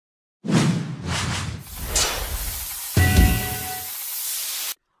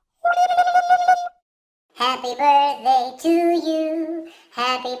Happy birthday to you.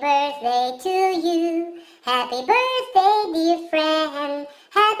 Happy birthday to you. Happy birthday, dear friend.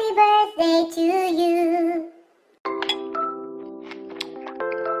 Happy birthday to you.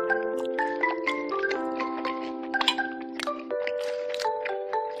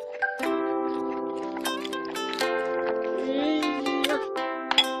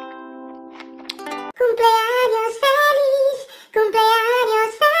 Cumpleaños feliz,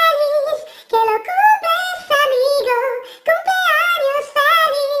 cumpleaños feliz, que lo cumples amigo, cumpleaños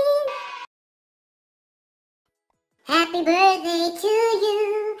feliz. Happy birthday to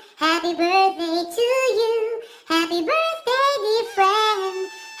you, happy birthday to you, happy birthday dear friend,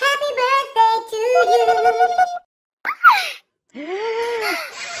 happy birthday to you.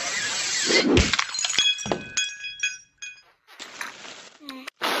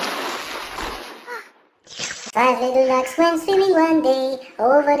 Five little ducks went swimming one day,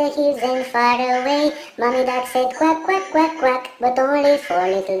 over the hills and far away. Mommy duck said quack, quack, quack, quack, but only 4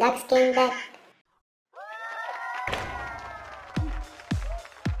 little ducks came back.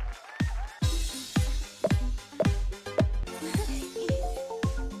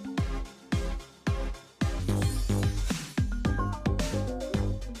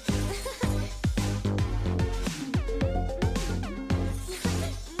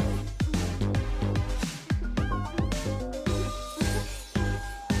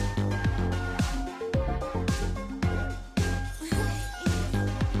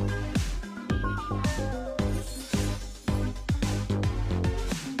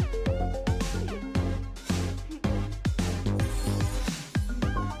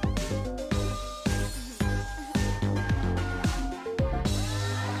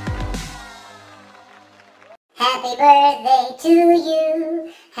 Happy birthday to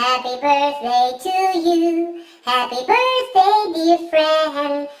you, happy birthday to you, happy birthday dear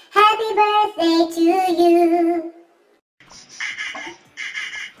friend, happy birthday to you.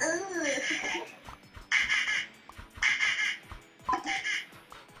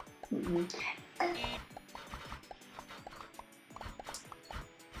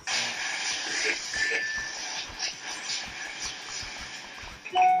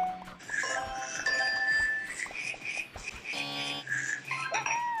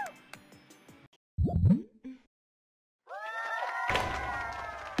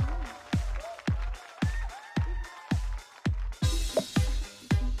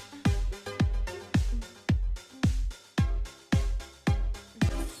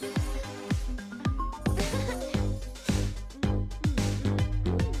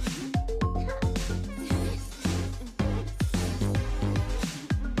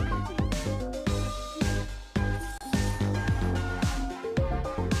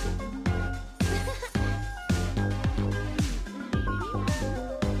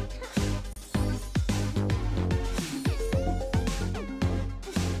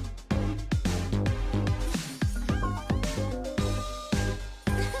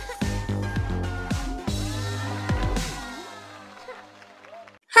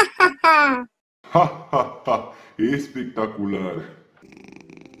 ¡Ja, ja, ja! ¡Espectacular!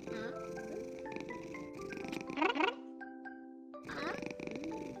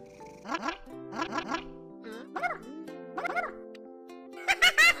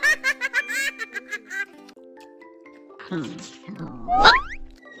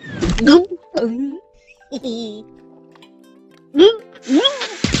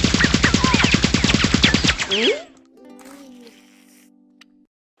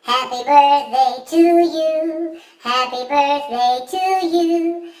 Happy birthday to you, happy birthday to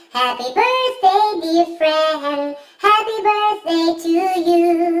you, happy birthday dear friend, happy birthday to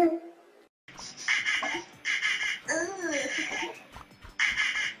you.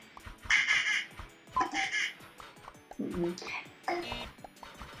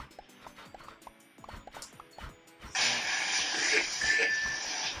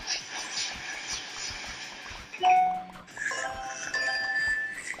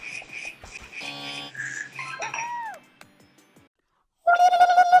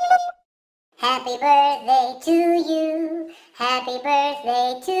 Happy birthday to you, happy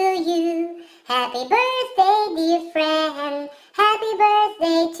birthday to you, happy birthday dear friend, happy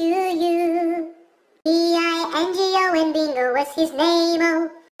birthday to you. B-I-N-G-O and Bingo was his name, oh.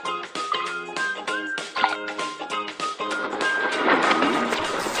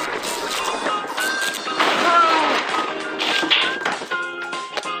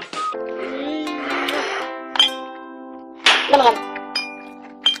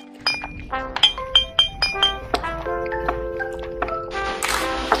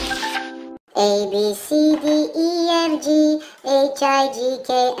 A, B, C, D, E, F, G,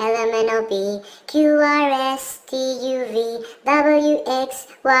 H-I-J-K-L-M-N-O-P Q-R-S-T-U-V W-X,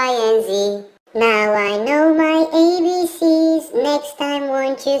 Y, and Z. Now I know my ABCs. Next time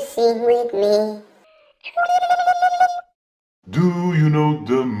won't you sing with me? Do you know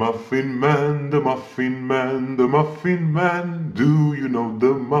the Muffin Man, the Muffin Man, the Muffin Man? Do you know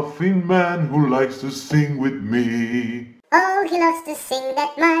the Muffin Man who likes to sing with me? Oh, he loves to sing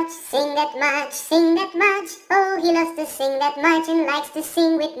that much, sing that much, sing that much. Oh, he loves to sing that much and likes to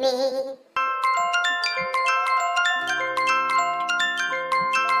sing with me.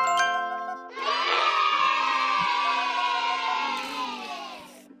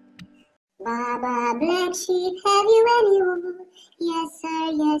 Baba, black sheep, have you any wool? Yes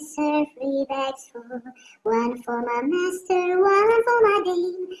sir, 3 bags full. One for my master, one for my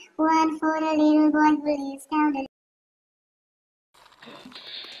dame, one for the little boy who lives down the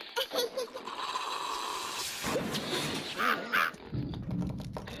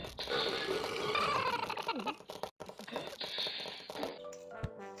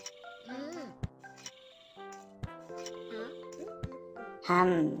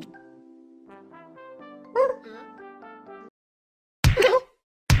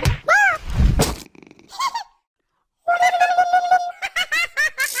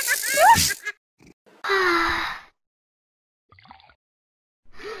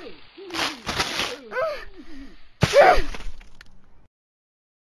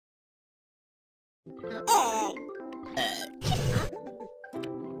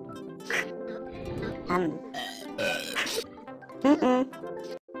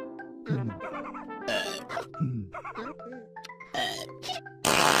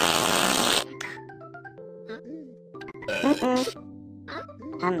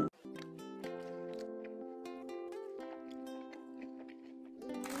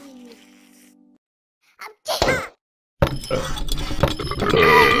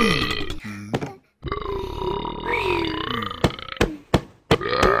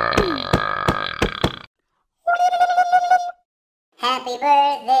Happy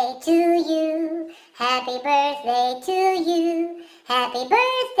birthday to you, happy birthday to you, happy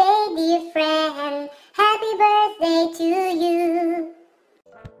birthday dear friend, happy birthday to you.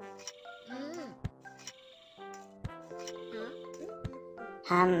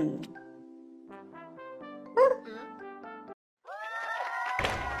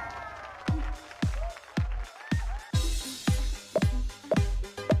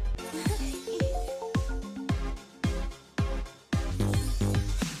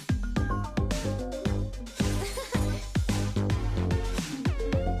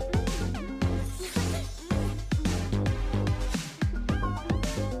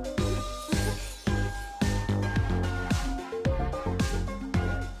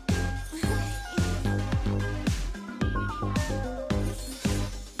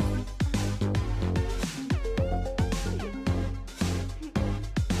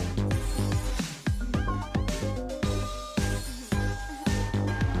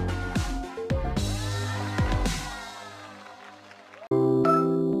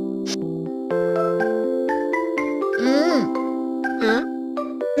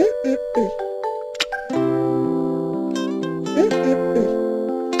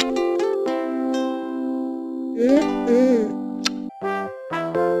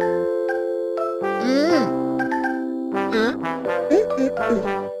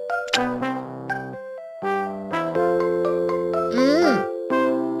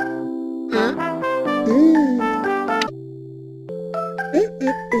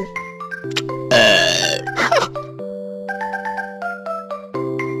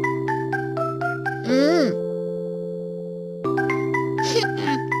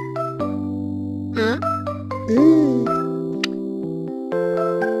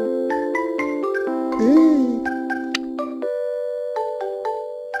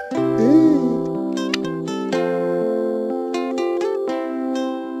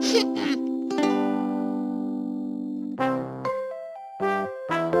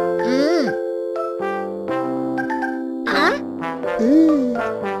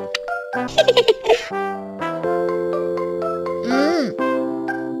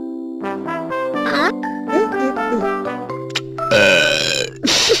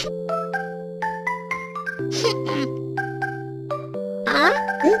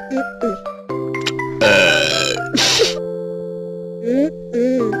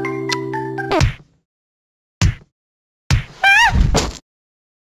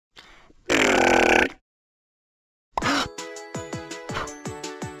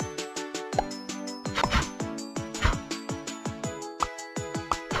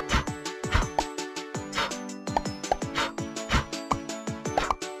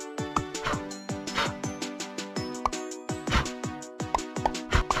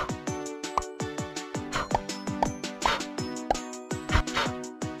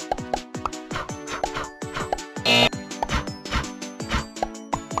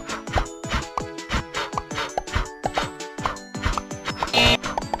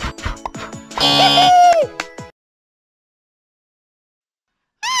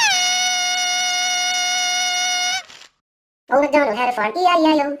 Old MacDonald had a farm,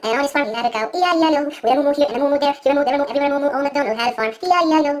 E-I-E-I-O, and on his farm he had a cow, E-I-E-I-O. With a moo-moo here and a moo-moo there, here a moo, there a moo, everywhere a moo-moo. Old MacDonald had a farm,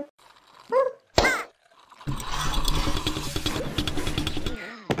 E-I-E-I-O.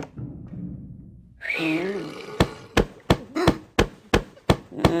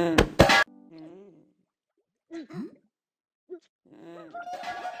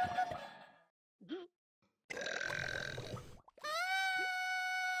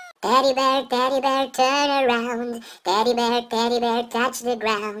 Teddy bear, turn around. Teddy bear, touch the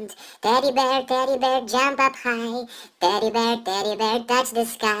ground. Teddy bear, jump up high. Teddy bear, touch the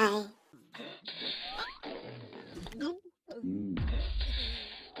sky.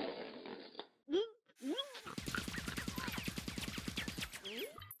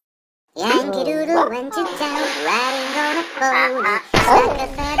 Yankee Doodle went to town, riding on a pony. Stuck a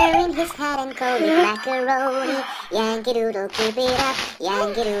feather in his hat and called it macaroni. Yankee Doodle, keep it up,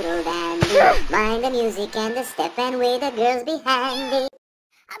 Yankee Doodle dandy. Mind the music and the step, and with the girls behind it.